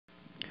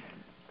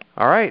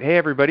All right. Hey,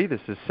 everybody. This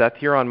is Seth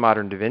here on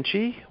Modern Da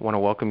Vinci. I want to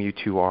welcome you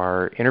to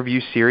our interview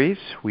series.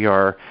 We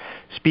are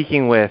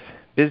speaking with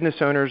business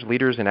owners,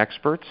 leaders, and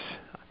experts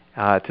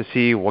to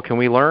see what can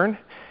we learn,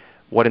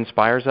 what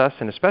inspires us,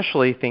 and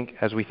especially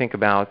as we think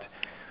about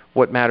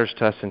what matters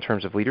to us in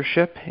terms of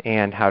leadership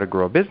and how to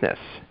grow a business.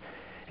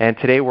 And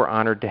today we're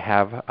honored to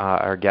have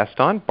our guest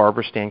on,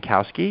 Barbara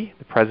Stankowski,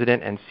 the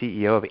President and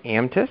CEO of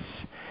AMTIS.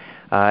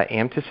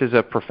 AMTIS is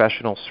a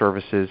professional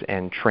services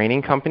and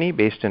training company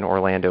based in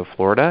Orlando,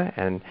 Florida.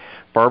 And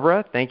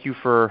Barbara, thank you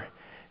for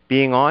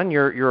being on.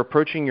 You're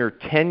approaching your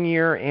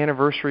 10-year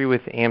anniversary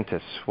with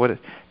AMTIS.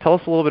 Tell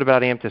us a little bit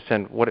about AMTIS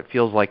and what it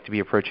feels like to be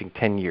approaching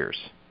 10 years.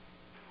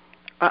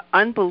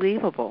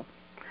 Unbelievable.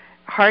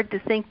 Hard to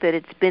think that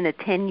it's been a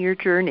 10-year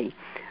journey,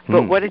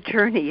 but what a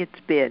journey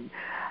it's been.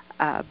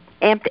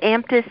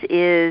 AMTIS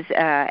is,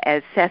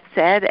 as Seth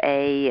said,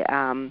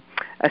 a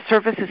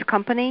services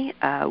company.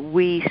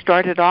 We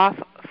started off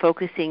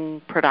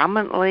focusing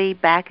predominantly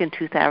back in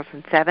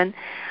 2007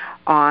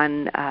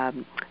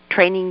 on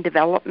training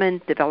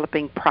development,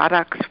 developing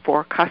products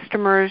for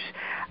customers,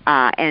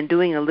 and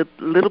doing a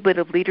little bit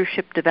of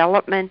leadership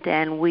development.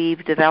 And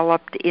we've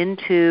developed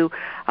into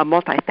a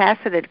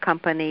multifaceted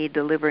company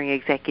delivering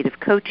executive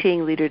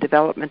coaching, leader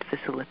development,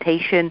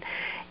 facilitation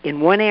in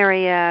one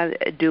area,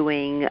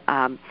 doing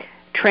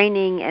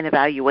training and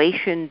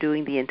evaluation,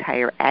 doing the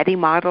entire ADDI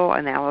model,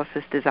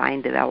 analysis,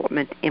 design,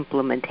 development,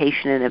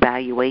 implementation, and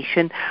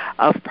evaluation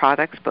of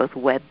products, both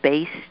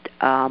web-based,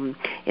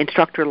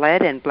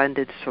 instructor-led, and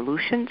blended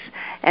solutions.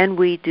 And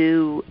we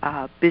do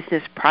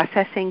business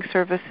processing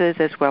services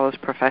as well as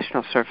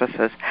professional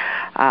services.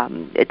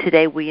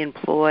 Today we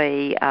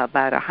employ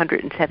about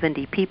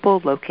 170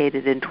 people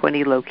located in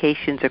 20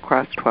 locations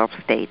across 12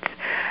 states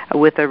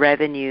with a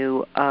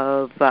revenue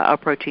of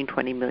approaching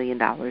 $20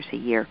 million a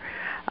year.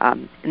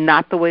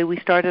 Not the way we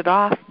started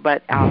off,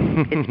 but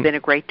it's been a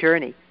great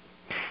journey.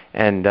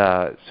 And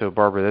so,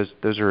 Barbara,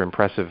 those are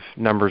impressive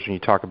numbers when you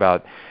talk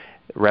about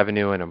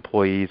revenue and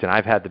employees. And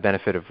I've had the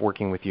benefit of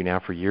working with you now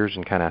for years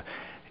and kind of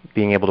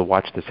being able to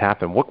watch this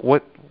happen.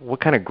 What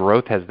kind of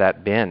growth has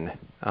that been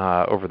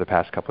over the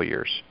past couple of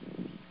years?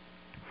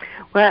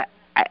 Well,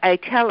 I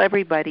tell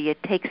everybody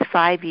it takes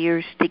 5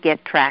 years to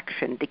get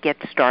traction, to get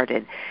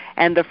started.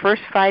 And the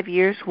first 5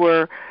 years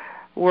were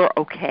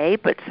okay,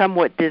 but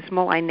somewhat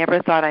dismal. I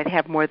never thought I'd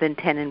have more than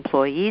 10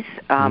 employees.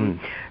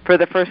 For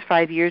the first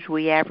 5 years,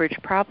 we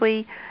averaged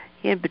probably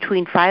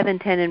between 5 and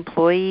 10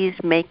 employees,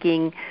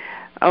 making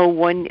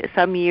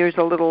some years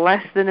a little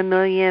less than $1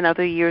 million,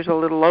 other years a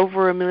little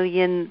over $1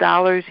 million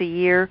a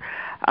year.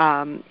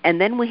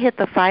 And then we hit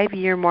the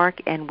 5-year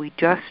mark, and we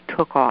just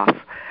took off.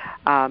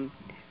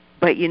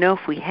 But, if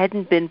we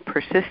hadn't been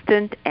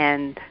persistent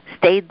and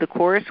stayed the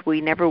course,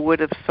 we never would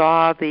have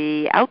saw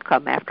the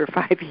outcome after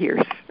 5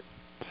 years.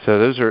 So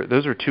those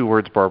are two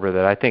words, Barbara,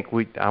 that I think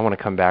I want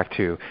to come back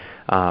to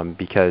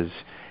because,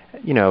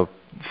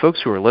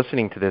 folks who are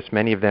listening to this,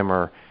 many of them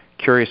are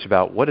curious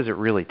about what does it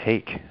really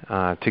take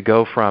to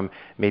go from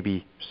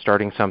maybe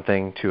starting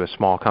something to a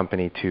small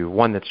company to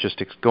one that's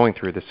just going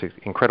through this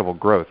incredible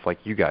growth like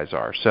you guys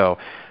are. So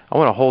I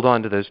want to hold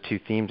on to those two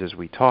themes as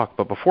we talk.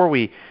 But before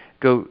we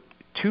go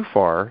too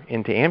far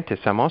into AMTIS,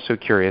 I'm also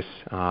curious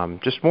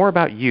just more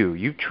about you.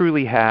 You've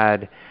truly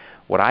had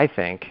what I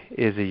think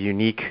is a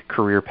unique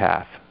career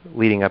path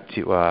leading up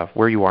to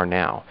where you are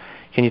now.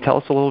 Can you tell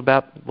us a little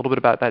bit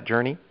about that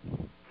journey?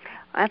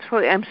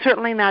 Absolutely. I'm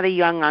certainly not a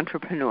young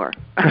entrepreneur.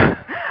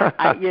 The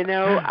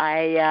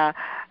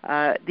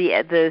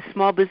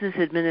Small Business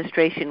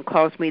Administration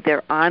calls me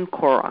their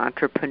encore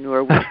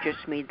entrepreneur, which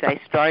just means I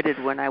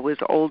started when I was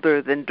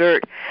older than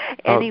dirt.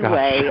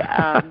 Anyway,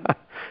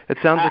 it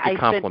sounds like a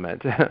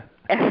compliment.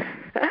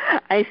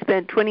 I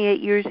spent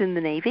 28 years in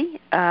the Navy,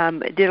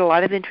 did a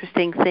lot of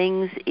interesting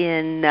things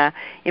in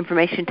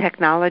information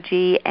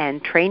technology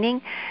and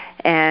training,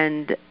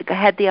 and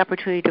had the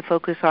opportunity to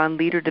focus on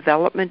leader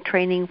development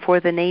training for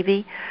the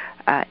Navy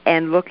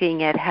and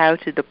looking at how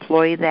to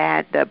deploy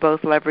that,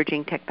 both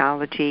leveraging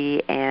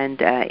technology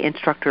and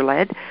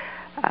instructor-led.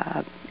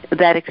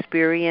 That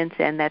experience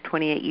and that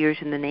 28 years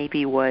in the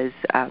Navy was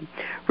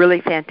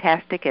really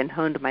fantastic and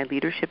honed my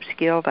leadership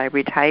skills. I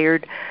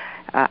retired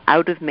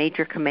out of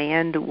Major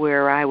Command,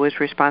 where I was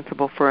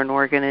responsible for an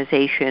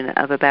organization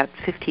of about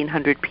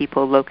 1,500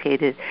 people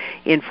located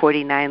in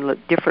 49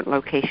 different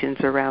locations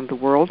around the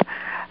world.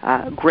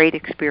 Great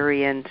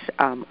experience.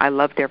 I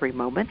loved every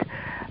moment.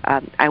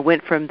 I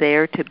went from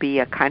there to be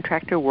a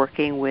contractor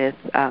working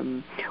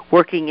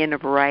in a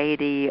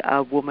variety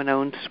of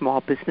woman-owned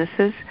small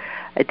businesses.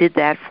 I did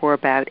that for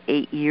about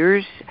 8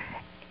 years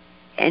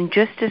and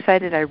just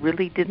decided I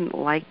really didn't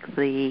like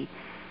the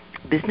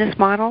business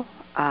model.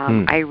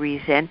 I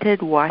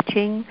resented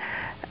watching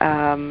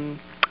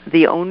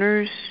the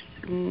owners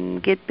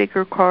get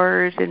bigger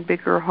cars and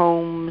bigger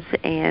homes,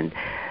 and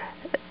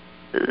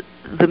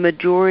the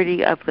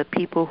majority of the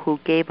people who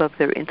gave up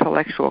their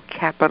intellectual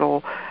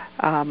capital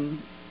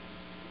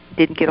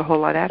didn't get a whole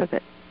lot out of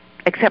it,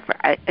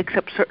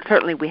 except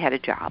certainly we had a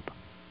job.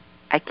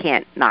 I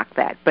can't knock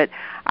that, but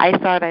I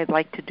thought I'd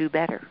like to do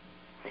better.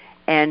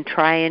 and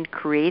try and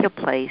create a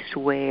place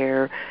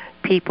where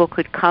people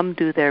could come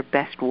do their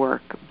best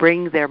work,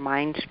 bring their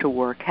minds to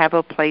work, have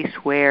a place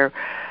where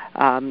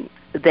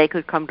they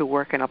could come to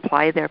work and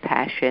apply their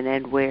passion,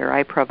 and where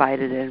I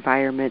provided an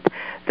environment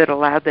that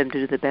allowed them to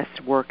do the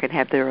best work and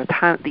have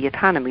the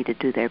autonomy to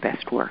do their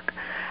best work.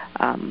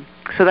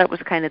 So that was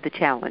kind of the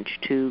challenge,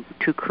 to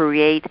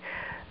create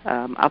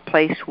a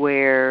place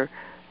where,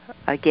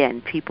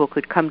 again, people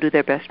could come do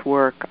their best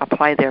work,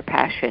 apply their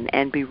passion,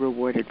 and be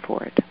rewarded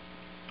for it.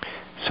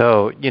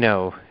 So,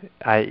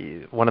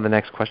 one of the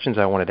next questions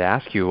I wanted to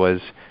ask you was,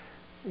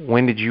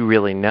 when did you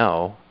really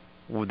know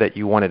that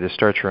you wanted to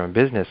start your own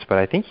business? But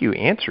I think you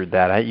answered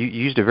that. You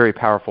used a very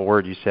powerful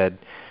word. You said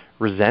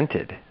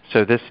resented.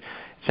 So this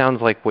sounds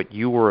like what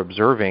you were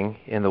observing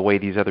in the way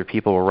these other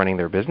people were running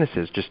their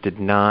businesses just did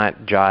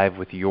not jive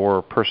with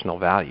your personal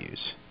values.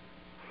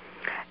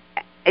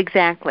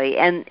 Exactly.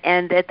 And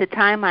at the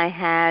time I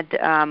had,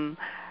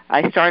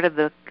 I started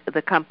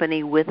the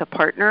company with a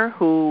partner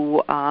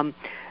who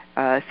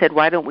said,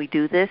 why don't we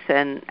do this?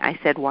 And I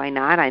said, why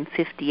not? I'm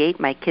 58.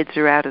 My kids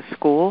are out of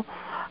school.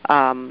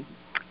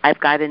 I've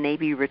got a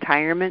Navy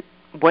retirement.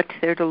 What's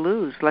there to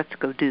lose? Let's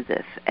go do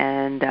this.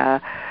 And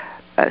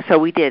so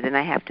we did. And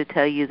I have to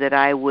tell you that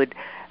I would,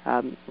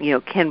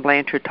 Ken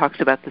Blanchard talks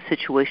about the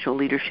situational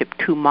leadership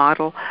 2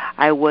 model.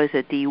 I was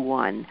a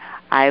D1.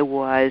 I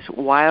was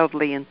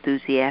wildly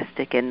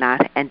enthusiastic and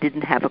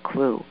didn't have a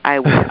clue. I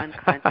was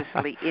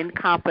unconsciously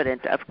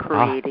incompetent of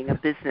creating a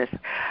business.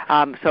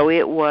 So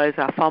it was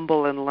a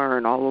fumble and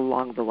learn all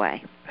along the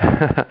way.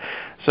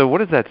 So what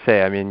does that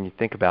say? I mean, you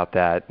think about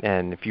that,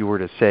 and if you were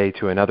to say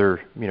to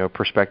another,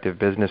 prospective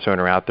business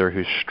owner out there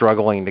who's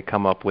struggling to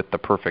come up with the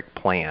perfect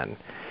plan,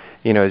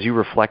 as you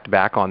reflect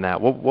back on that,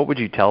 what would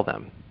you tell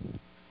them?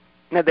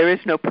 No, there is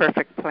no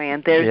perfect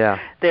plan.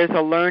 There's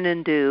a learn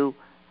and do.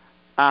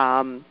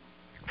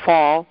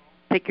 Fall,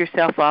 pick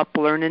yourself up,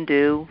 learn and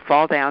do.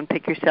 Fall down,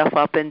 pick yourself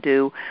up and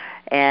do,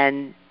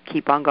 and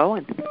keep on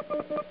going.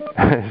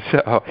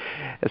 So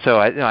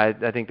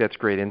I think that's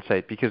great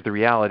insight, because the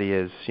reality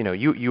is,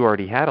 you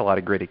already had a lot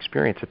of great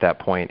experience at that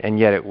point, and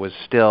yet it was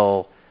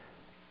still,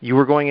 you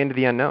were going into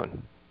the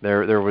unknown.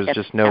 There was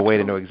just no way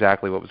to know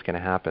exactly what was going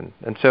to happen.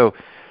 And so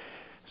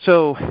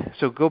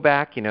go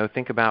back,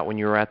 think about when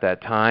you were at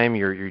that time.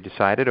 You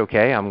decided,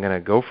 okay, I'm going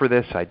to go for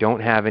this. I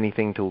don't have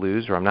anything to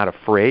lose, or I'm not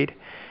afraid.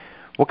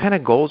 What kind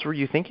of goals were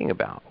you thinking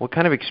about? What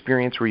kind of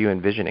experience were you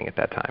envisioning at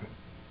that time?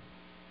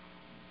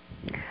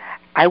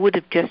 I would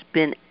have just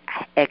been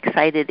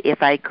excited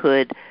if I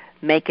could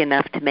make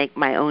enough to make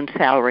my own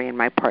salary and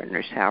my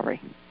partner's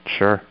salary.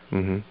 Sure.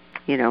 Mm-hmm.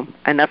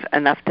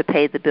 Enough to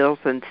pay the bills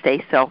and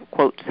stay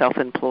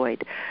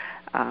self-employed.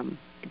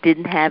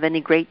 Didn't have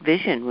any great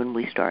vision when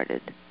we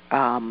started.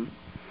 Well,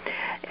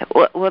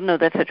 no,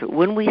 that's not true.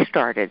 When we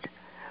started,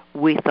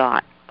 we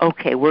thought,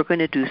 okay, we're going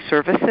to do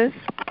services.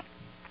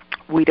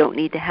 We don't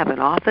need to have an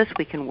office.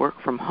 We can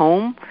work from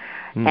home,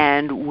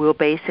 and we'll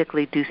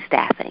basically do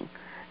staffing.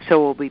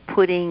 So we'll be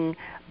putting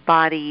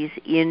bodies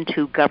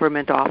into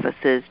government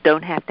offices,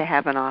 don't have to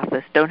have an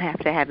office, don't have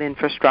to have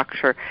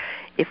infrastructure.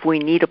 If we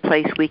need a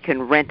place, we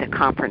can rent a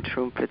conference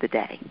room for the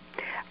day.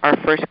 Our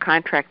first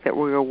contract that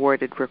we were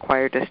awarded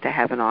required us to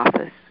have an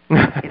office,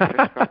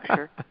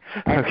 infrastructure,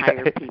 and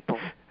hire people.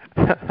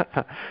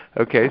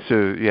 Okay,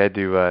 so you had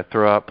to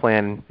throw out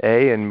Plan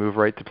A and move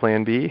right to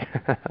Plan B?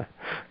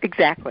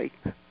 Exactly.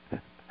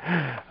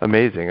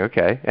 Amazing.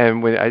 Okay.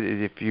 And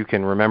if you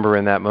can remember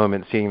in that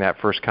moment seeing that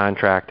first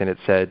contract and it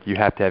said you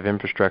have to have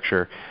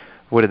infrastructure,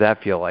 what did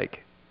that feel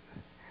like?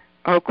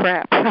 Oh,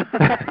 crap.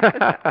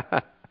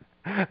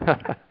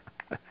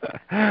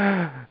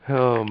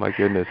 Oh, my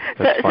goodness.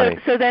 That's funny.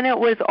 So then it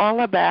was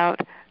all about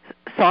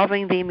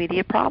solving the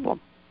immediate problem.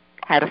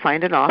 How to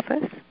find an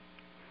office,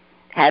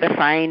 how to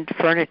find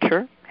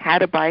furniture, how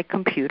to buy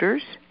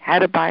computers, how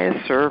to buy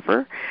a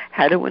server,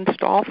 how to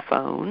install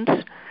phones,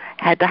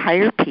 how to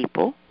hire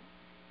people,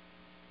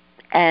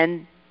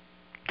 and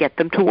get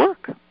them to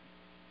work.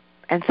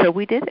 And so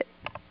we did it.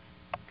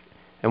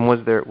 And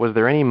was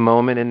there any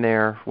moment in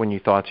there when you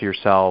thought to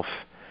yourself,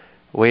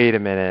 wait a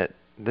minute,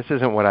 this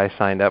isn't what I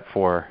signed up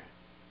for.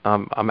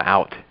 I'm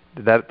out.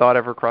 Did that thought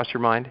ever cross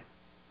your mind?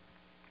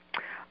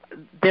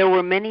 There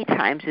were many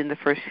times in the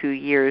first few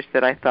years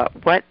that I thought,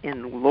 what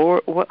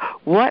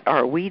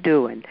are we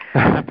doing?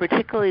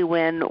 Particularly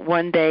when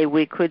one day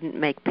we couldn't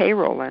make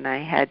payroll and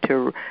I had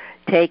to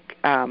take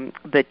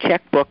the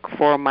checkbook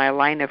for my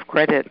line of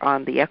credit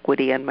on the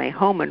equity in my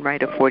home and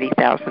write a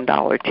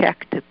 $40,000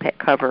 check to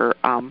cover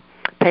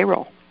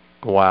payroll.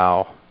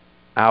 Wow.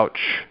 Ouch.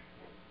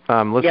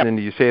 I'm listening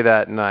to you say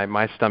that, and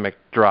my stomach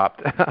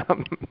dropped.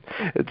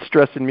 It's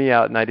stressing me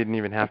out, and I didn't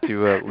even have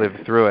to live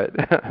through it.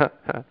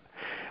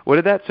 What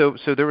did that? So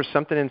there was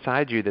something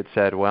inside you that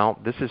said, "Well,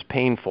 this is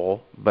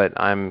painful, but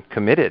I'm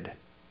committed."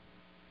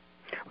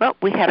 Well,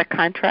 we had a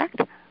contract,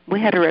 we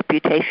had a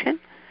reputation,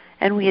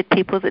 and we had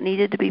people that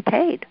needed to be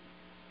paid.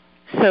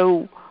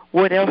 So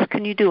what else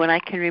can you do? And I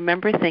can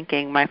remember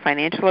thinking, my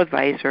financial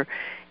advisor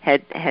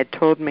had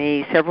told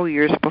me several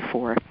years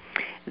before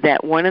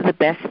that one of the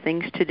best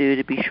things to do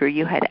to be sure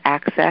you had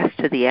access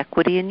to the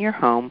equity in your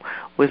home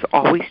was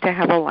always to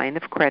have a line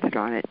of credit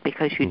on it,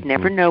 because you'd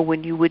never know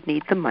when you would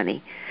need the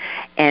money,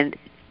 and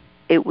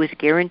it was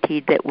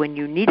guaranteed that when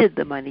you needed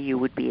the money, you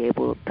would be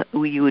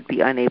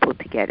unable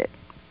to get it.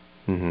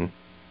 Mm-hmm.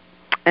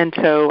 And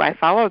so I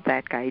followed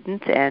that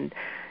guidance, and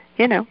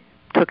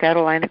took out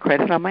a line of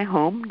credit on my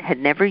home. Had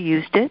never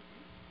used it.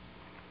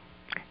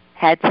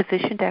 Had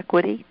sufficient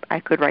equity.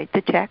 I could write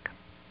the check.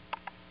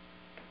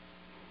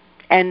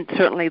 And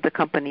certainly the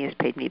company has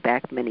paid me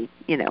back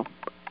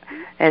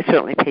has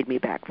certainly paid me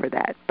back for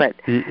that. But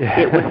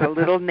it was a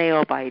little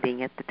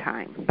nail-biting at the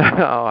time.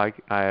 Oh, I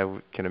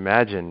can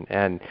imagine.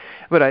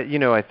 But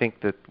I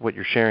think that what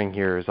you're sharing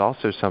here is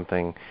also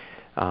something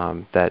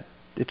that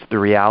it's the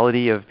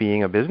reality of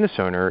being a business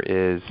owner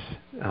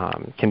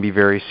can be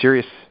very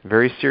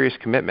serious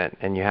commitment,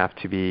 and you have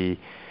to be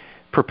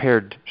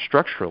prepared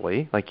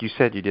structurally. Like you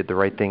said, you did the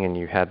right thing and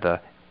you had the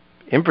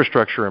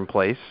infrastructure in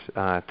place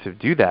to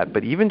do that,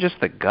 but even just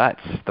the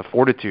guts, the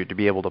fortitude to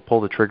be able to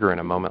pull the trigger in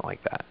a moment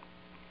like that.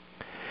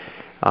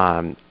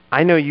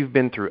 I know you've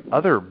been through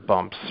other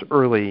bumps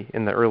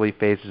in the early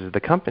phases of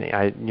the company.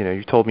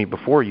 You told me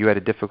before you had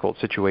a difficult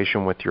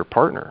situation with your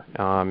partner,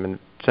 and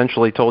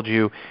essentially told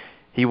you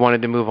he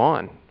wanted to move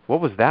on.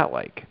 What was that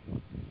like?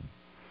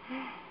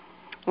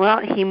 Well,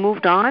 he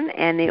moved on,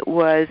 and it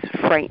was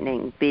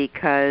frightening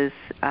because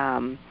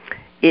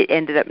it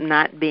ended up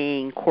not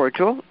being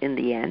cordial in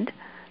the end.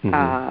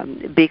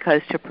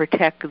 Because to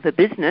protect the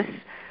business,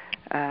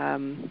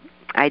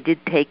 I did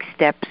take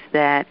steps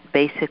that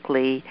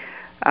basically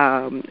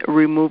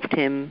removed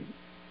him,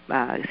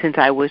 since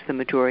I was the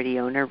majority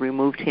owner,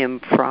 removed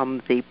him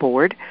from the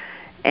board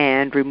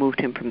and removed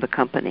him from the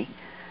company.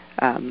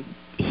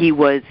 He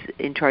was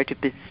in charge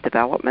of business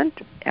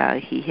development.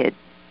 He had,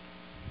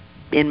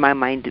 in my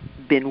mind,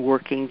 been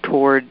working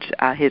towards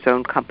his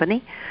own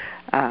company,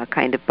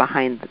 kind of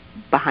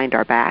behind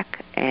our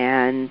back.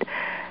 And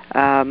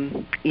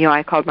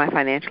I called my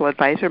financial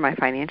advisor. My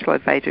financial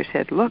advisor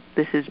said, "Look,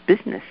 this is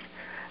business.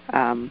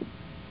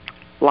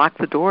 Lock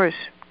the doors,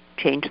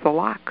 change the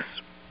locks."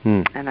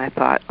 And I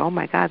thought, "Oh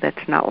my God,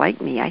 that's not like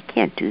me. I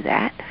can't do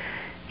that."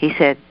 He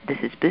said, "This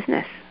is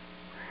business.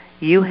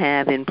 You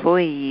have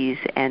employees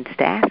and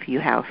staff you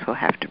also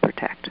have to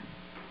protect,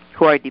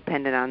 who are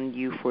dependent on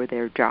you for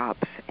their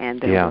jobs and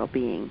their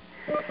well-being."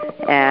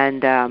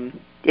 And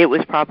it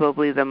was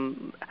probably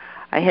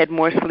I had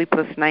more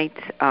sleepless nights.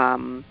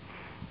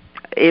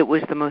 It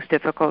was the most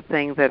difficult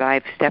thing that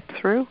I've stepped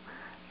through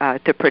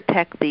to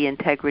protect the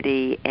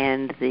integrity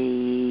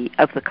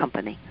of the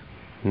company.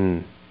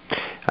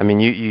 I mean,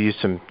 you used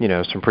some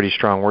pretty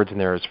strong words in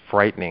there. As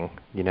frightening,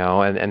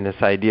 and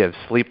this idea of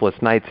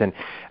sleepless nights. And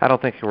I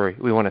don't think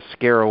we want to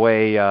scare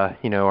away,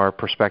 our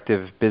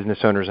prospective business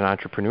owners and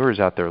entrepreneurs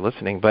out there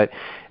listening. But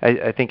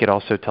I think it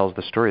also tells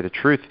the story, the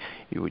truth.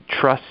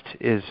 Trust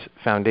is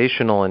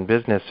foundational in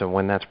business, and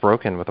when that's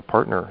broken with a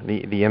partner,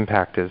 the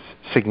impact is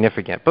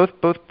significant,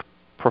 both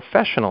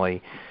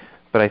professionally,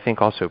 but I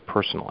think also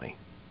personally.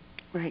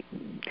 Right.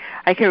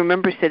 I can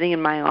remember sitting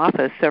in my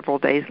office several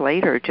days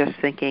later just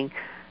thinking,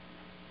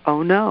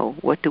 oh no,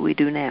 what do we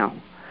do now?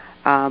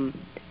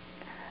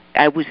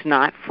 I was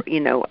not,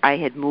 I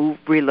had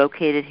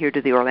relocated here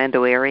to the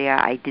Orlando area.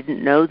 I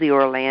didn't know the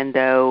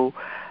Orlando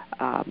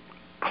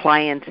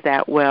clients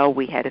that well.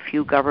 We had a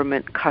few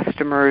government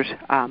customers.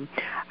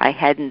 I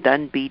hadn't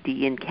done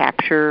BD and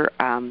capture.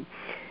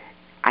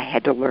 I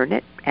had to learn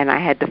it, and I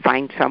had to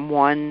find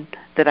someone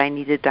that I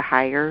needed to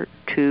hire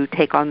to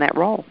take on that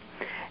role.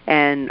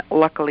 And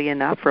luckily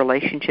enough,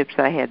 relationships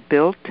I had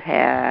built,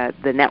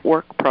 the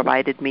network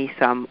provided me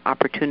some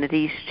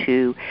opportunities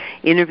to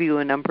interview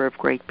a number of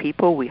great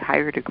people. We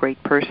hired a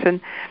great person,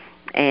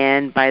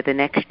 and by the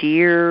next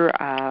year,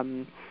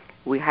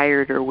 we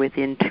hired her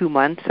within 2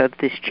 months of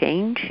this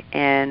change,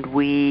 and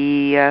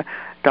we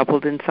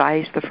doubled in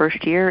size the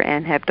first year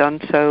and have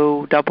done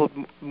so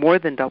more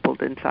than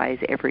doubled in size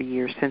every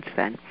year since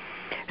then.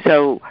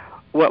 So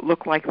what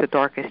looked like the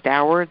darkest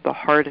hour, the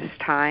hardest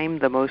time,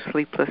 the most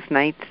sleepless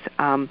nights,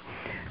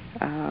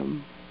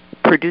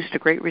 produced a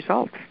great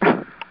result.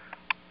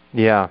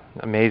 Yeah,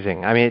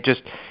 amazing. I mean,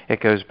 it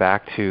goes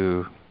back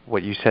to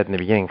what you said in the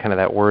beginning, kind of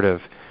that word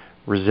of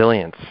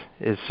resilience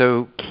is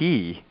so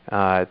key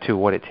to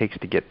what it takes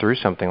to get through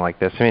something like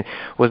this. I mean,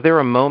 was there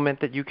a moment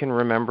that you can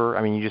remember?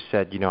 I mean, you just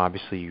said,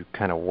 obviously you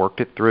kind of worked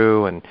it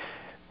through and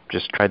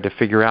just tried to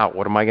figure out,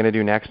 what am I going to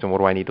do next and what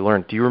do I need to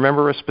learn? Do you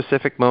remember a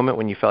specific moment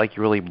when you felt like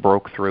you really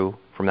broke through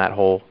from that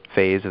whole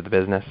phase of the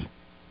business?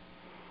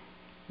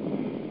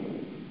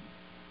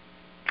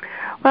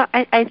 Well,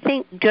 I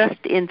think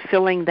just in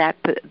filling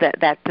that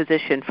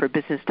position for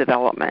business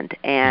development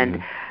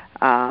and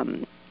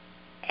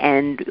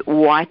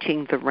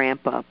watching the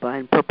ramp up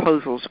and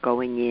proposals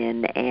going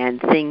in and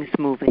things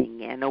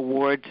moving and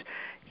awards,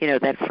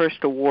 that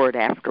first award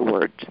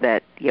afterwards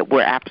that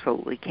we're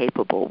absolutely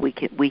capable. We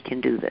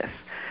can do this,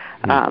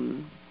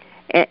 and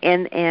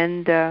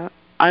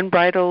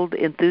unbridled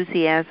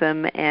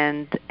enthusiasm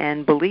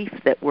and belief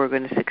that we're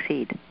going to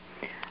succeed.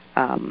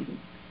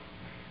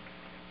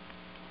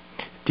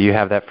 Do you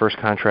have that first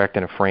contract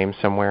in a frame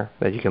somewhere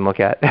that you can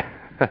look at?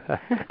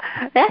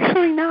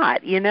 Actually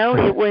not.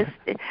 It was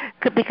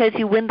because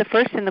you win the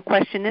first and the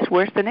question is,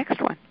 where's the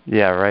next one?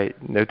 Yeah, right.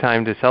 No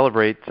time to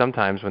celebrate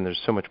sometimes when there's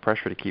so much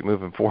pressure to keep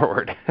moving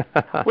forward.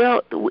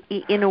 Well,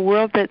 in a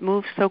world that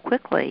moves so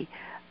quickly,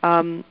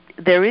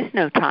 there is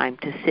no time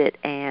to sit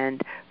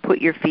and put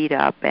your feet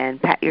up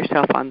and pat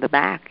yourself on the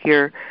back.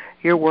 You're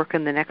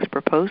working the next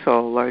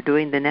proposal or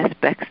doing the next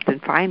best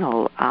and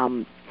final.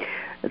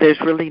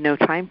 There's really no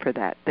time for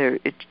that.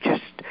 It's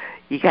just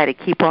you got to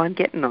keep on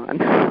getting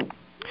on.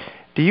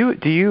 Do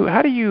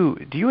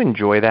you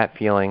enjoy that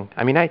feeling?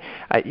 I mean, I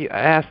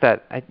asked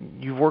that.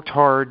 You've worked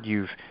hard.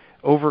 You've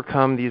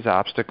overcome these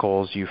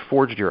obstacles. You've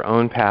forged your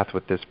own path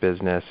with this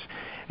business,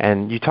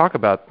 and you talk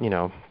about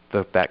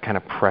that kind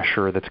of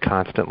pressure that's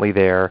constantly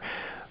there.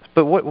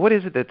 But what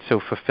is it that's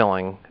so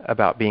fulfilling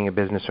about being a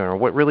business owner?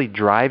 What really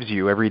drives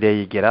you every day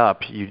you get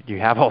up? You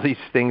have all these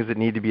things that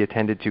need to be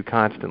attended to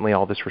constantly,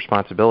 all this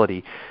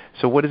responsibility.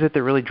 So what is it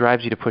that really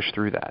drives you to push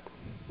through that?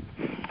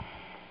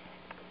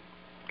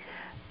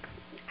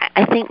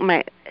 I think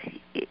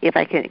if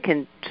I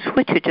can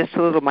switch it just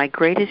a little, my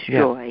greatest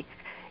joy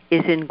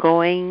is in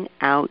going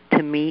out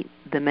to meet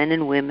the men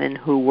and women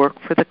who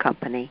work for the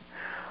company,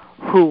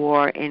 who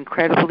are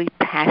incredibly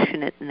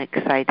passionate and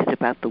excited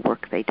about the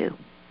work they do,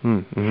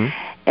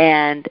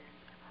 and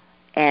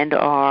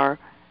are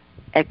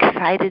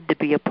excited to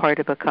be a part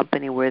of a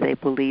company where they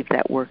believe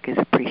that work is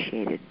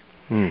appreciated.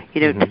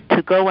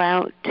 To go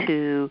out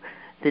to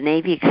the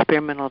Navy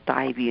Experimental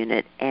Dive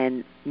Unit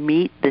and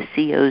meet the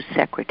CO's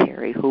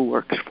secretary who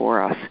works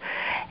for us,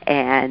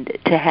 and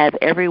to have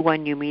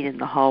everyone you meet in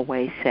the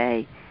hallway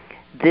say,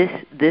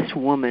 this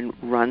woman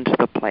runs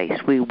the place.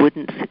 We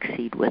wouldn't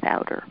succeed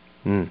without her.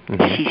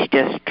 She's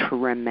just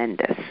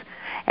tremendous.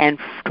 And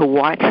to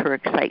watch her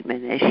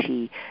excitement as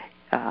she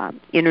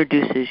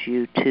introduces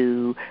you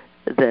to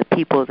the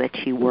people that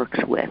she works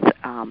with,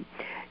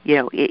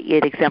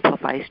 it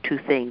exemplifies two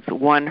things.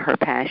 One, her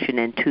passion,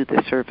 and two,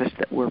 the service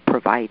that we're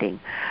providing.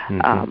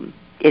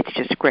 It's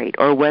just great.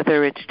 Or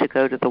whether it's to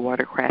go to the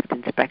Watercraft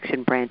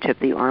Inspection Branch of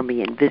the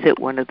Army and visit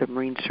one of the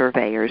Marine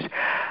surveyors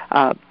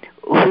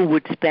who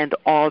would spend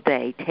all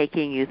day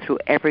taking you through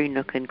every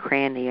nook and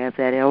cranny of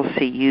that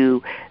LCU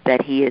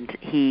that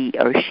he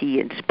or she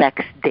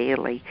inspects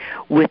daily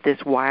with this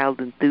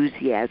wild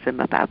enthusiasm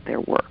about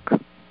their work.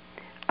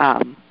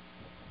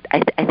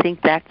 I think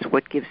that's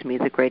what gives me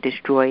the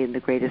greatest joy and the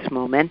greatest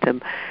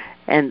momentum,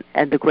 and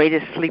the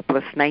greatest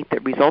sleepless night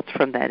that results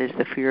from that is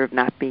the fear of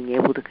not being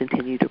able to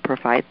continue to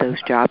provide those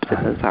jobs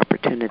and those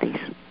opportunities.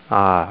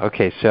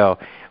 Okay. So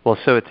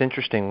it's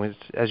interesting.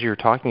 As you were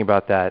talking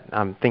about that,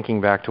 I'm thinking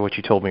back to what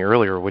you told me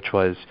earlier, which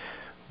was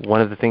one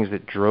of the things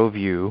that drove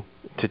you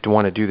to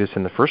want to do this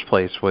in the first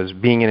place was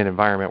being in an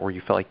environment where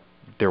you felt like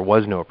there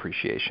was no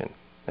appreciation.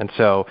 And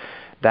so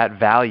that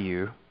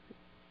value,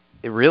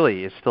 it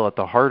really is still at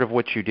the heart of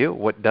what you do.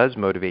 What does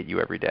motivate you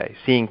every day?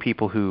 Seeing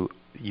people who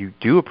you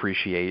do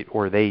appreciate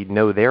or they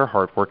know their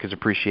hard work is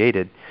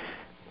appreciated,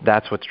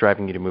 that's what's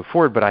driving you to move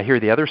forward. But I hear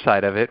the other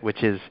side of it,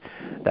 which is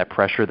that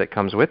pressure that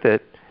comes with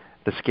it,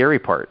 the scary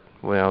part.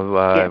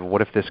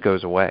 What if this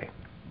goes away?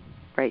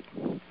 Right.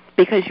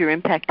 Because you're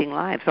impacting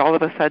lives. All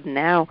of a sudden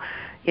now,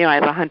 I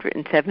have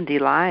 170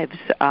 lives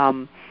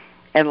and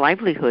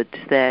livelihoods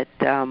that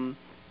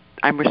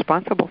I'm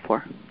responsible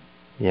for.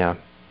 Yeah.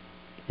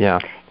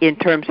 In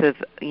terms of,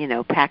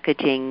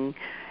 packaging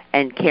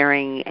and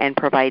caring and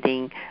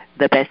providing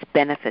the best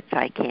benefits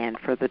I can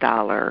for the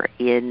dollar,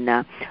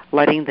 in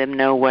letting them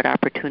know what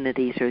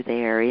opportunities are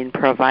there, in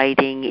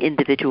providing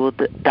individual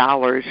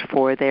dollars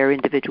for their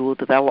individual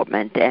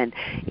development and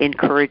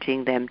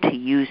encouraging them to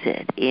use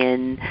it,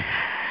 in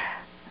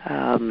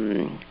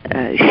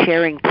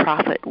sharing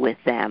profit with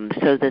them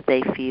so that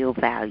they feel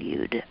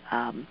valued.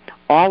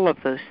 All of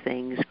those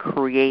things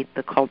create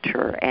the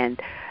culture, and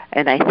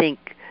I think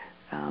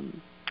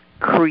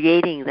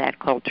creating that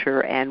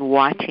culture and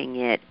watching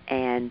it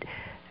and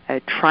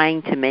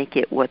trying to make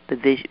it what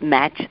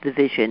match the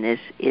vision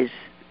is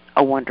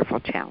a wonderful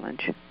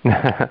challenge.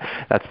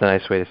 That's the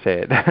nice way to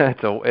say it.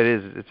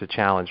 It's a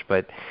challenge,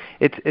 but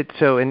it's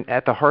so. And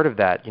at the heart of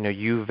that,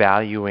 you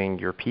valuing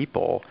your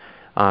people.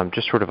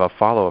 Just sort of a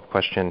follow-up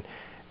question: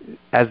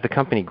 as the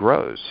company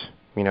grows,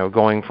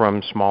 going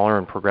from smaller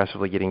and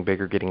progressively getting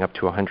bigger, getting up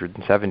to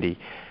 170.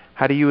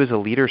 How do you as a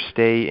leader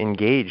stay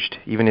engaged,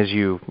 even as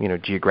you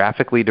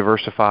geographically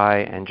diversify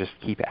and just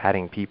keep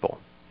adding people?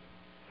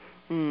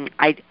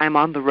 I'm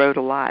on the road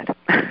a lot.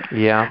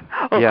 Yeah.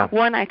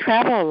 One, I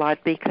travel a lot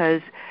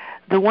because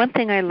the one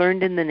thing I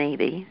learned in the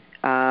Navy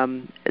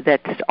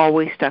that's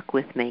always stuck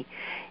with me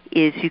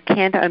is you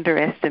can't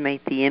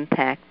underestimate the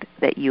impact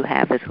that you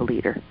have as a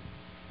leader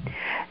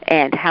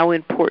and how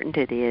important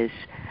it is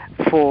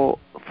for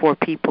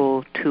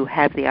people to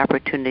have the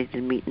opportunity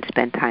to meet and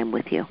spend time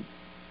with you.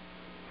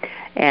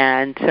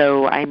 And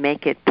so I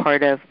make it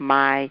part of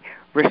my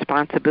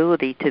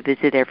responsibility to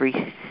visit every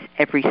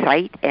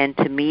site and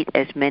to meet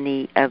as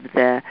many of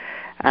the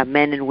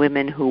men and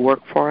women who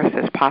work for us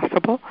as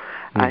possible,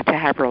 to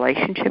have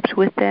relationships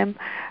with them.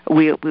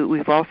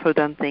 We've also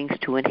done things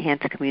to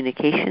enhance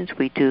communications.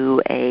 We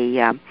do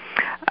a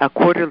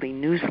quarterly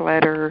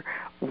newsletter.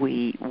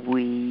 We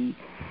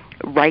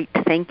write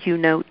thank you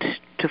notes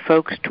to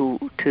folks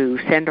to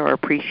send our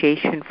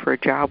appreciation for a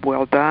job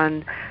well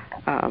done.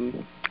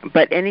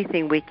 But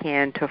anything we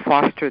can to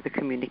foster the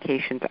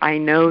communications. I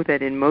know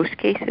that in most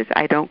cases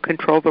I don't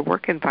control the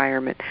work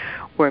environment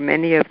where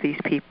many of these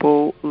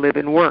people live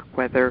and work,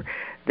 whether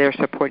they're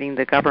supporting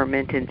the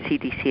government in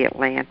CDC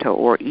Atlanta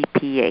or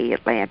EPA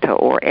Atlanta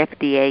or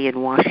FDA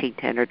in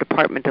Washington or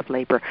Department of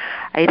Labor.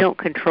 I don't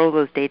control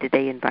those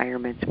day-to-day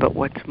environments, but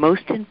what's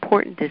most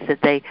important is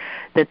that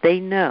they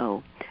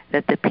know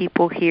that the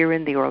people here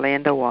in the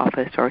Orlando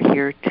office are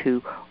here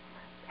to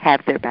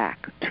have their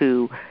back,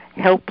 to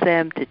help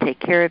them, to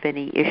take care of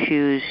any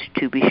issues,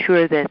 to be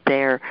sure that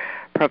they're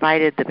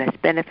provided the best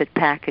benefit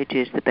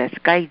packages, the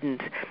best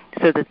guidance,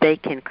 so that they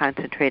can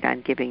concentrate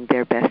on giving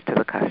their best to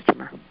the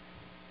customer.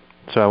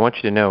 So I want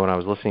you to know, when I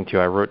was listening to you,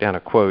 I wrote down a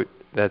quote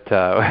that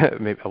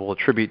maybe I will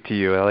attribute to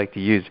you. I like to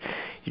use.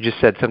 You just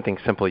said something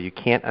simple. You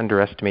can't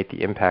underestimate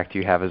the impact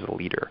you have as a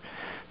leader.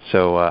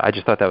 So I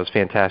just thought that was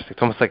fantastic.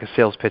 It's almost like a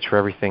sales pitch for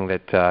everything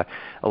that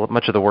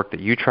much of the work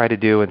that you try to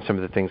do and some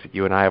of the things that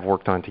you and I have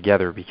worked on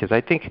together, because I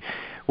think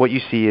what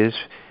you see is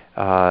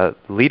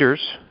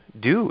leaders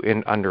do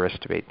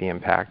underestimate the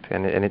impact,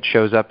 and it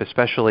shows up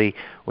especially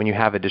when you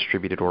have a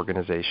distributed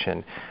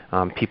organization.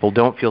 People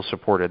don't feel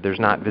supported.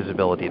 There's not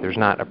visibility. There's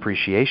not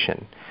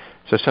appreciation.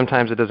 So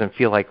sometimes it doesn't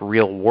feel like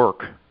real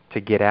work to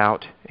get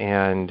out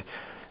and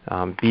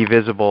be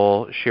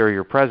visible, share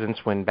your presence,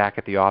 when back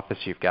at the office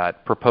you've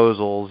got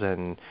proposals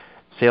and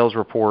sales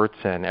reports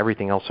and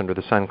everything else under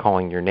the sun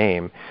calling your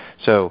name.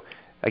 So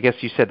I guess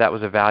you said that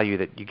was a value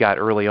that you got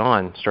early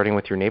on, starting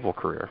with your naval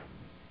career.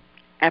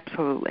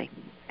 Absolutely.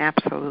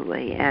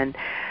 And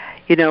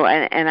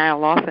and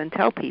I'll often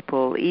tell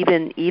people,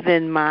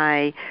 even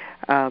my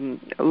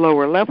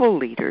lower level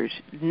leaders,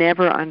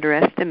 never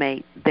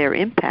underestimate their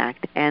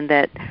impact, and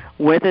that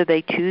whether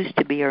they choose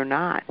to be or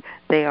not,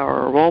 they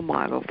are a role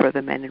model for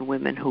the men and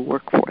women who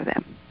work for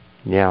them.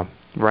 Yeah,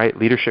 right.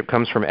 Leadership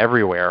comes from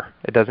everywhere.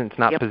 It's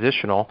not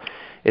positional.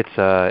 It's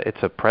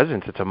a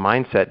presence. It's a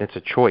mindset. And it's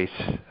a choice.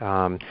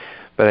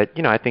 But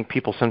I think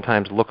people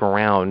sometimes look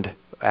around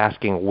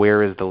asking,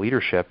 where is the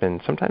leadership? And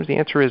sometimes the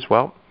answer is,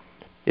 well,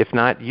 if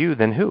not you,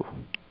 then who?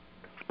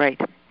 Right.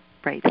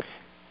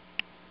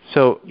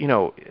 So,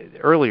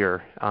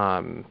 earlier,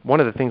 one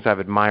of the things I've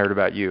admired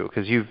about you,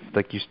 because you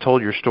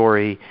told your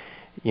story,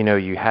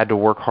 you had to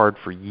work hard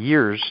for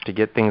years to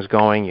get things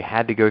going. You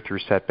had to go through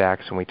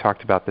setbacks, and we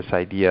talked about this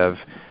idea of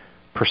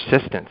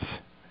persistence.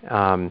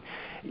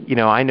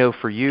 I know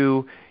for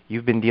you,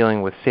 you've been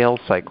dealing with sales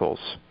cycles.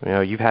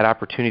 You've had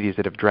opportunities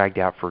that have dragged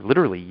out for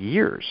literally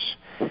years.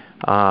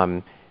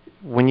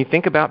 When you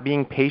think about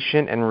being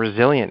patient and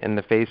resilient in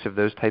the face of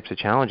those types of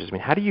challenges,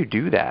 how do you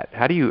do that?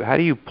 How do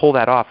you pull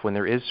that off when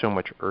there is so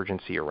much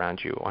urgency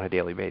around you on a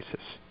daily basis?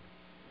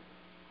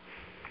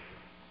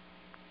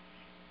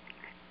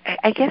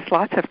 I guess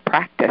lots of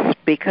practice,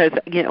 because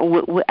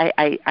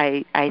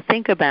I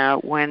think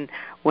about when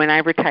I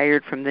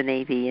retired from the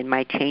Navy in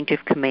my change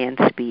of command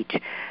speech,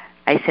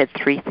 I said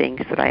three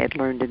things that I had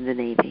learned in the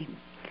Navy.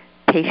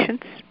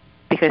 Patience,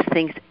 because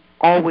things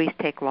always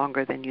take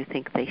longer than you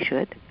think they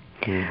should.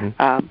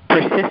 Mm-hmm.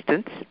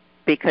 Persistence,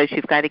 because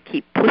you've got to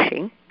keep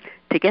pushing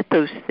to get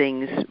those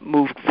things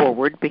moved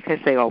forward, because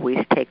they always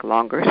take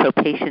longer. So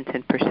patience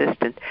and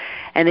persistence.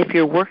 And if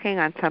you're working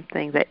on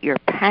something that you're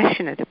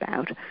passionate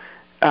about,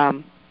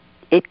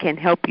 it can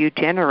help you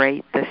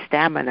generate the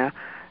stamina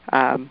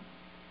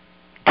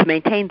to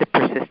maintain the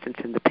persistence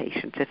and the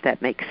patience, if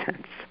that makes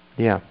sense.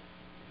 Yeah.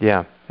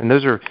 And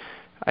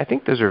I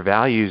think those are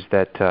values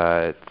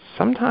that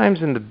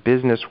sometimes in the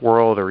business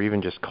world, or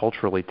even just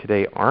culturally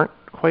today, aren't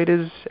quite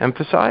as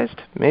emphasized,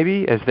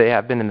 maybe, as they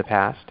have been in the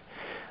past.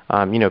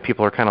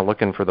 People are kind of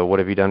looking for the "what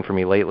have you done for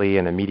me lately"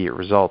 and immediate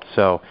results.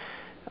 So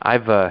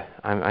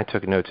I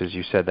took notes as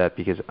you said that,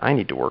 because I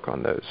need to work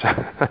on those.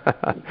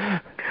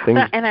 Things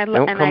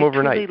don't come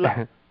overnight.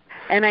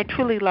 And I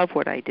truly love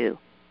what I do.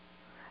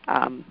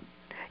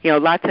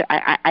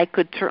 I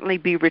could certainly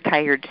be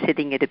retired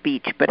sitting at a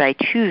beach, but I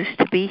choose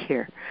to be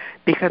here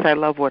because I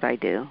love what I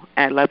do.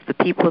 I love the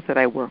people that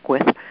I work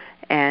with,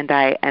 and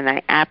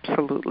I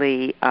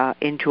absolutely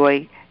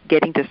enjoy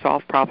getting to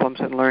solve problems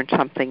and learn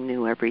something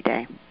new every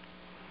day.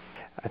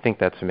 I think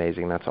that's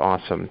amazing. That's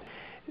awesome.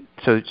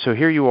 So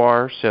here you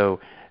are. So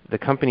the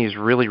company's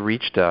really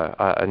reached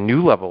a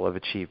new level of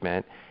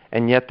achievement,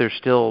 and yet there's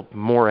still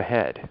more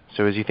ahead.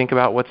 So as you think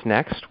about what's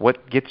next,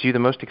 what gets you the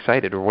most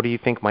excited, or what do you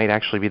think might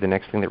actually be the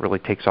next thing that really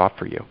takes off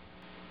for you?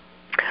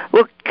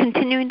 Well,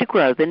 continuing to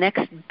grow. The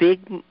next big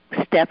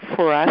step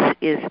for us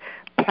is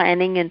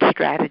planning and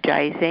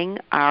strategizing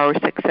our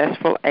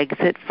successful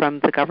exit from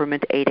the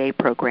government 8A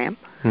program,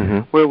 mm-hmm.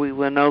 where we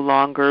will no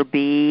longer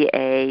be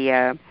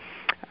a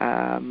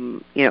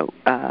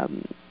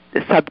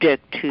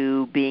subject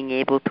to being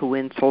able to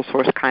win sole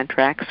source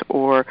contracts,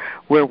 or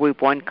where we've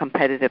won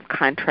competitive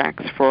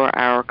contracts for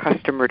our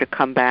customer to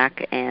come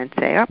back and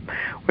say, oh,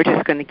 we're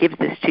just going to give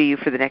this to you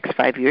for the next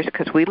 5 years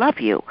because we love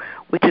you,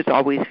 which is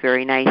always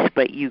very nice.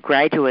 But you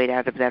graduate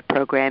out of that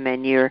program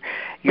and you're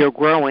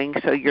growing,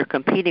 so you're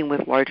competing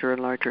with larger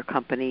and larger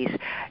companies.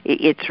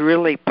 It's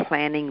really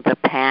planning the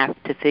path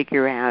to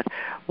figure out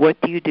what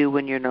do you do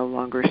when you're no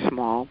longer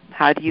small,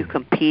 how do you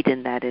compete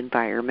in that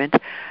environment,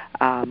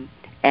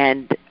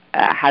 and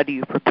how do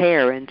you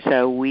prepare? And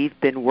so we've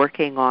been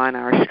working on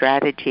our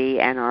strategy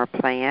and our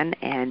plan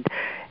and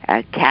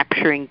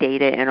capturing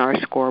data in our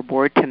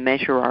scoreboard to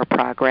measure our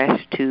progress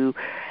to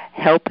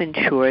help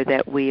ensure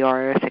that we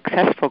are a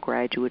successful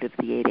graduate of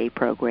the 8A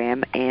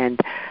program and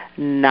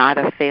not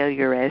a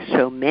failure as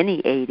so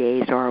many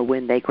 8As are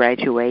when they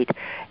graduate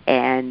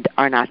and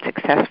are not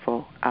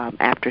successful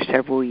after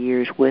several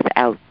years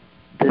without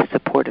the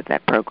support of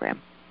that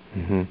program.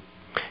 Mm-hmm.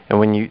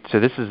 And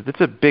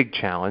it's a big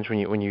challenge.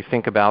 When you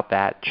think about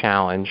that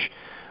challenge,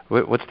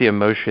 what's the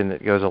emotion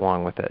that goes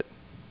along with it?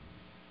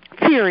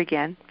 Fear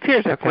again.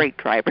 Fear's a great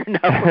driver. No.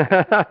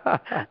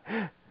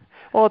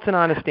 Well, it's an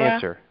honest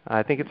answer.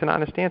 I think it's an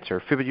honest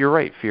answer. But you're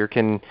right. Fear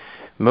can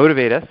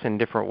motivate us in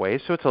different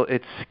ways. So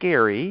it's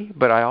scary,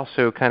 but I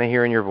also kind of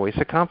hear in your voice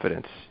a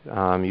confidence.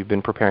 You've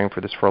been preparing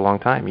for this for a long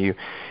time. You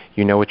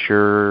know what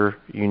you're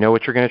going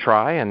to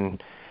try,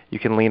 and you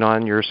can lean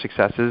on your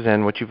successes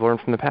and what you've learned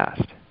from the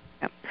past.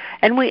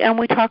 And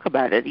we talk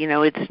about it.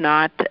 It's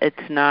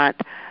not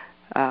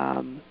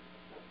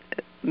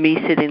me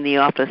sitting in the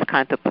office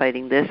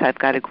contemplating this. I've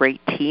got a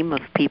great team of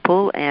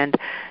people, and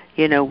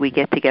we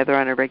get together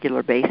on a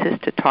regular basis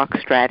to talk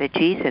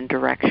strategies and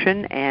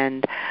direction.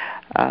 And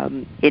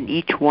in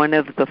each one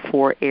of the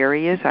 4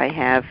 areas, I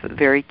have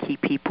very key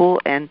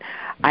people, and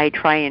I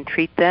try and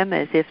treat them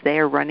as if they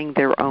are running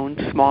their own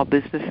small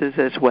businesses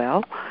as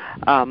well,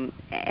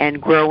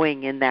 and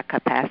growing in that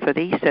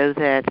capacity so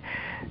that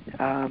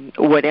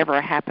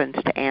whatever happens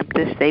to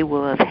AMTIS, they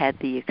will have had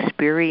the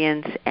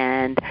experience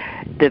and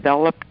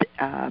developed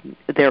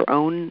their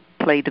own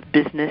plate of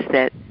business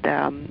that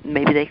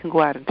maybe they can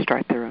go out and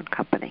start their own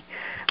company.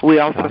 We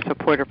also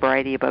support a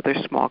variety of other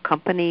small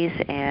companies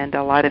and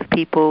a lot of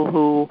people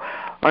who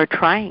are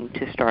trying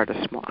to start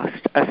a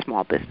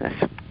small business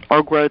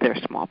or grow their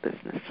small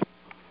business.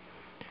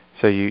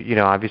 So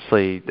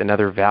obviously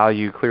another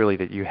value clearly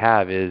that you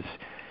have is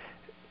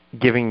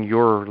giving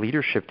your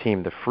leadership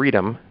team the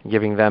freedom,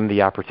 giving them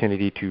the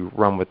opportunity to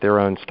run with their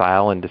own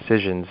style and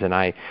decisions. And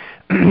I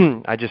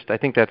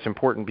think that's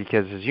important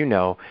because, as you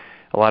know,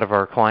 a lot of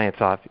our clients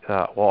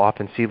will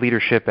often see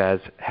leadership as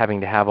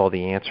having to have all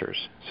the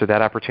answers. So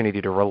that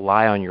opportunity to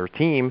rely on your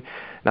team,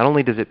 not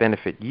only does it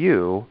benefit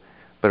you,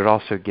 but it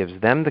also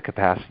gives them the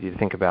capacity to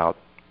think about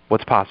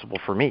what's possible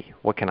for me.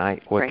 What can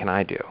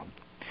I do?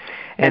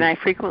 And I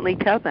frequently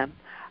tell them,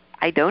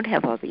 I don't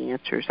have all the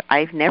answers.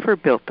 I've never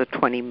built a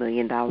 $20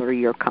 million a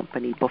year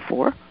company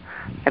before.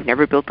 I've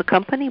never built a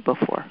company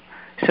before.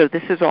 So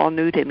this is all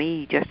new to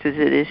me, just as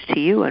it is to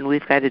you, and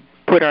we've got to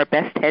put our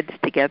best heads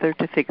together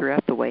to figure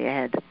out the way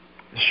ahead.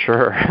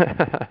 Sure.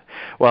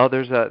 Well,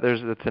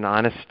 it's an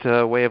honest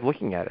way of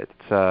looking at it.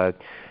 It's,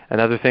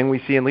 another thing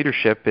we see in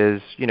leadership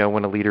is,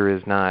 when a leader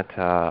is not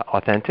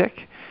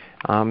authentic,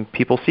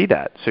 people see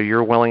that. So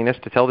your willingness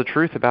to tell the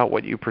truth about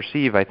what you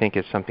perceive, I think,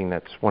 is something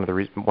that's one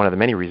of the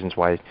many reasons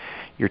why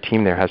your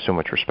team there has so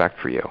much respect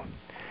for you.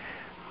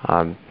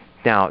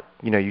 Now,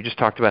 you just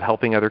talked about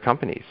helping other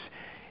companies.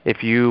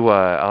 If you,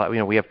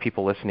 we have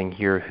people listening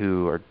here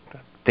who are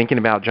thinking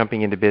about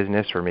jumping into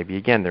business, or maybe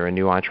again they're a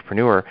new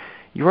entrepreneur.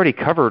 You've already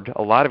covered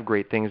a lot of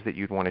great things that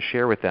you'd want to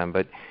share with them.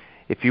 But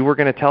if you were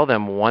going to tell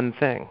them one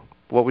thing,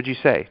 what would you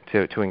say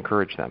to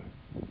encourage them?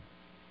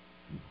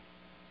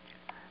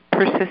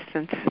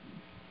 Persistence.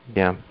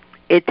 Yeah.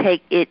 It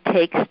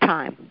takes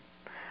time,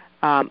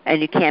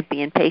 and you can't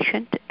be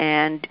impatient.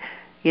 And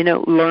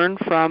learn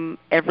from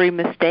every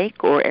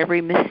mistake or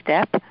every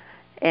misstep,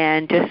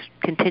 and just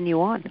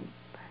continue on.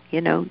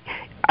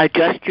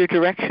 Adjust your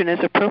direction as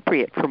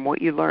appropriate from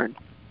what you learn.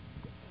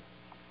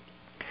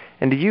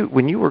 And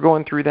when you were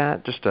going through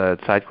that, just a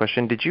side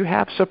question, did you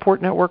have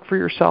support network for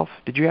yourself?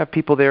 Did you have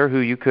people there who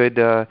you could?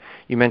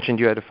 You mentioned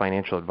you had a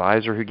financial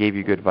advisor who gave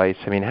you good advice.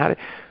 I mean,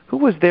 who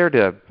was there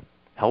to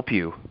help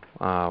you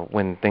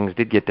when things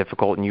did get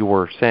difficult and you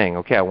were saying,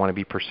 okay, I want to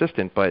be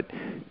persistent, but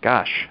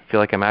gosh, I feel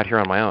like I'm out here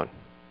on my own?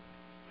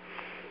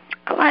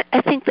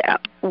 I think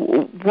that,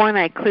 one,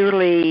 I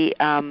clearly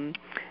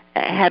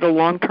had a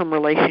long-term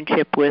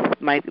relationship with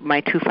my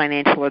 2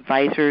 financial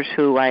advisors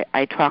who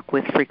I talk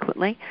with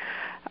frequently.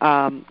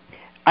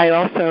 I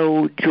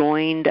also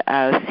joined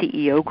a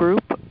CEO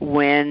group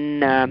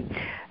when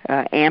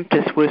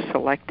AMTIS was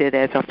selected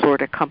as a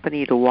Florida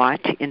company to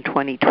watch in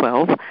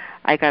 2012.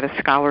 I got a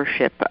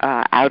scholarship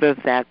out of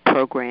that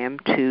program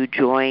to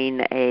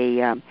join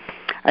a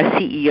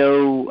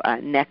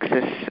CEO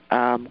Nexus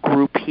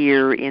group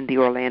here in the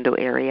Orlando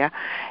area,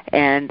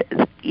 and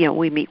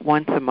we meet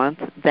once a month.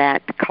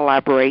 That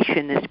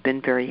collaboration has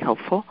been very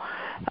helpful.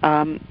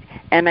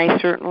 and I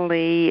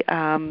certainly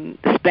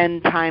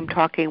spend time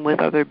talking with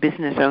other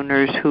business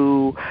owners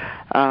who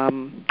are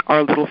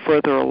a little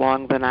further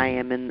along than I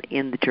am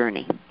in the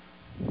journey.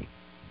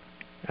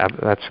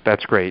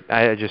 That's great.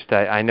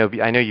 I know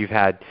you've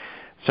had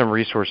some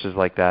resources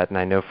like that, and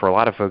I know for a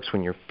lot of folks,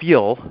 when you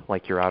feel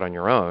like you're out on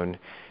your own,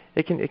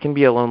 it can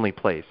be a lonely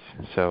place.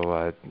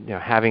 So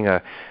having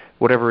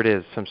whatever it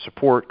is, some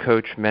support,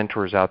 coach,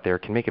 mentors out there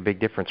can make a big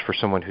difference for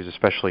someone who's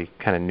especially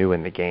kind of new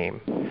in the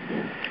game.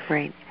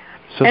 Right.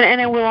 So,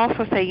 and I will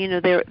also say,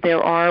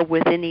 there are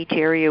within each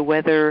area,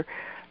 whether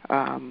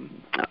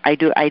I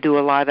do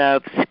a lot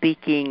of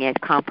speaking at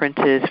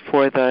conferences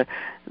for the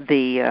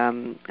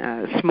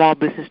small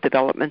business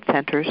development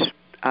centers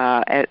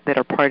that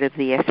are part of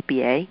the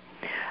SBA.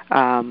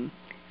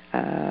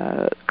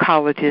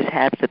 Colleges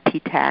have the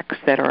PTACs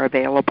that are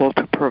available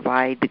to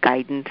provide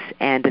guidance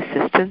and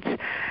assistance.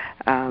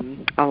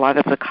 A lot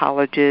of the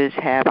colleges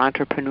have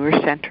entrepreneur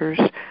centers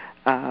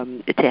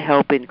to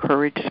help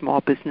encourage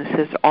small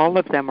businesses. All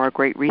of them are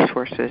great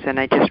resources, and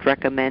I just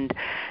recommend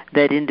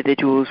that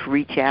individuals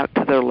reach out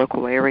to their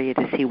local area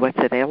to see what's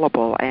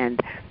available and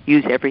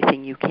use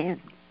everything you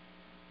can.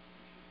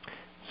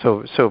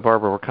 So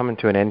Barbara, we're coming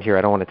to an end here.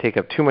 I don't want to take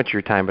up too much of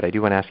your time, but I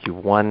do want to ask you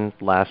one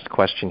last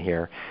question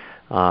here.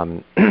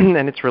 And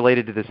it's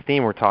related to this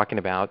theme we're talking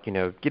about,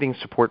 getting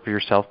support for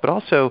yourself, but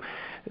also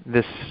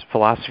this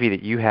philosophy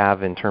that you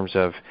have in terms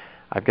of,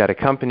 I've got a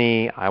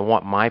company, I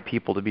want my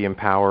people to be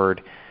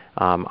empowered,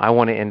 I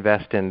want to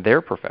invest in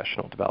their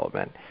professional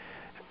development.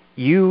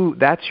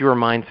 That's your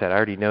mindset. I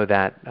already know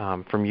that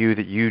from you,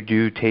 that you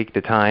do take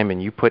the time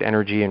and you put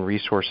energy and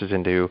resources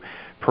into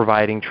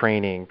providing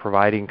training,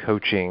 providing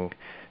coaching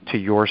to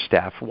your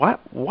staff.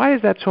 Why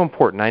is that so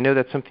important? I know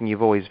that's something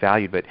you've always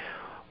valued, but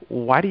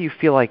why do you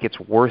feel like it's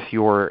worth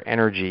your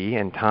energy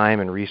and time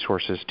and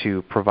resources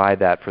to provide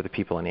that for the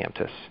people in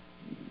AMTIS?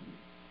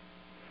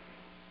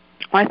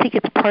 Well, I think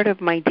it's part of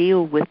my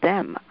deal with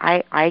them.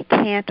 I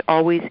can't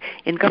always,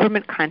 in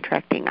government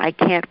contracting, I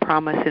can't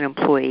promise an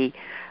employee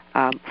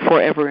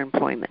forever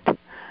employment.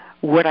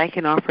 What I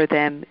can offer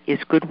them is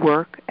good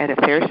work at a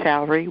fair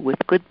salary with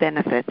good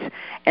benefits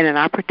and an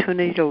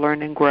opportunity to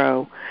learn and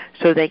grow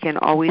so they can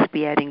always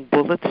be adding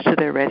bullets to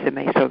their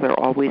resume so they're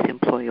always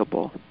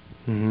employable.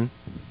 Mm-hmm.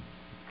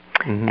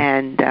 Mm-hmm.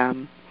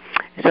 And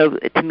so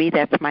to me,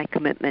 that's my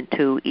commitment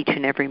to each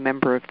and every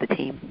member of the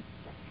team.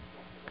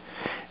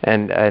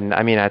 And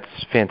I mean, that's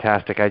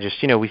fantastic.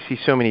 We see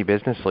so many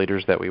business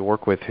leaders that we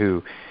work with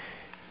who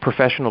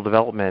professional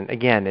development,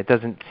 again, it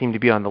doesn't seem to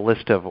be on the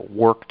list of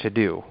work to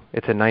do.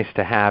 It's a nice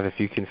to have if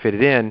you can fit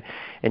it in,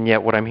 and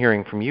yet what I'm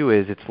hearing from you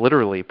is it's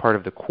literally part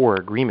of the core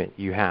agreement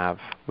you have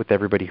with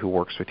everybody who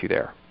works with you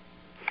there.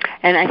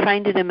 And I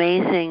find it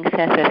amazing,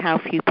 Seth, at how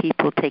few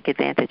people take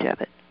advantage of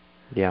it.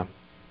 Yeah.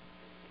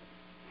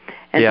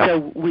 And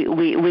so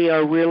we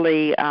are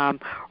really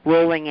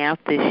rolling out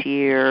this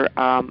year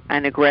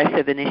an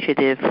aggressive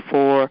initiative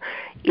for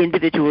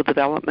individual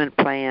development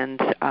plans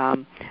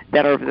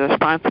that are the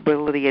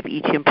responsibility of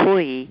each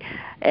employee,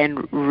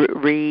 and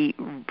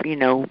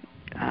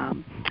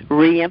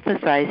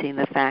re-emphasizing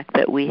the fact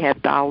that we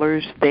have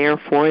dollars there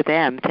for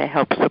them to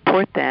help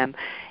support them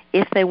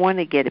if they want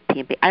to get a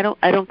PMP. I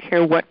don't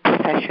care what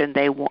profession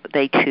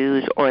they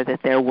choose or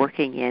that they're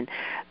working in.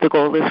 The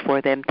goal is for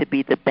them to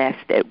be the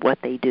best at what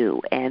they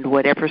do, and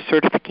whatever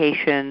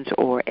certifications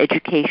or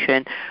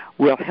education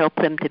will help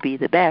them to be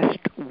the best,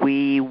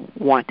 we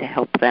want to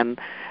help them,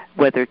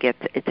 whether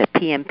it's a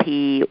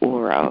PMP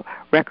or a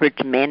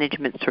records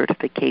management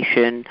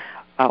certification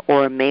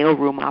or a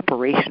mailroom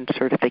operations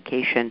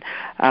certification.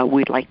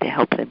 We'd like to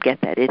help them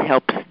get that. It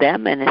helps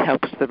them, and it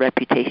helps the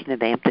reputation of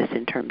AMTIS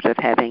in terms of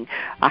having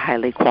a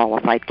highly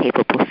qualified,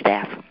 capable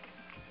staff.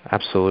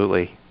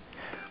 Absolutely.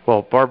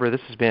 Well, Barbara,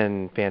 this has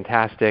been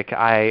fantastic.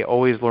 I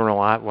always learn a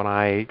lot when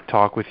I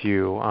talk with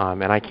you,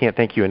 and I can't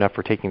thank you enough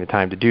for taking the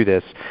time to do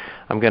this.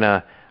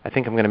 I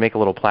think I'm going to make a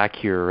little plaque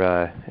here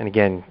and,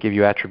 again, give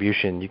you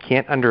attribution. You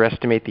can't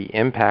underestimate the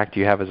impact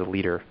you have as a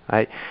leader.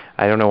 I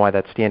don't know why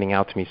that's standing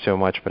out to me so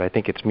much, but I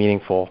think it's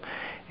meaningful.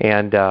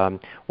 And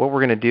what we're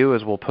going to do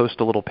is we'll post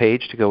a little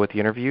page to go with the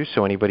interview,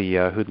 so anybody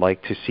who'd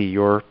like to see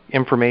your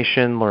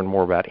information, learn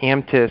more about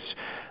AMTIS,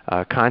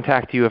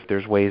 contact you if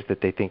there's ways that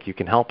they think you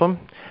can help them.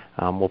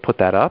 We'll put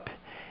that up.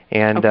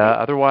 And okay.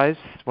 Otherwise,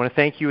 I want to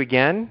thank you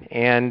again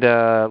and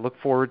look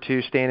forward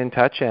to staying in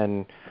touch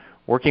and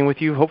working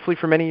with you hopefully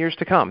for many years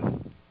to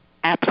come.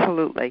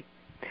 Absolutely.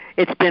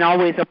 It's been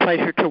always a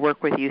pleasure to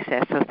work with you,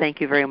 Seth, so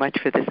thank you very much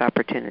for this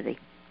opportunity.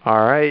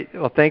 All right.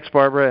 Well, thanks,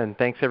 Barbara, and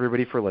thanks,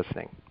 everybody, for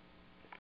listening.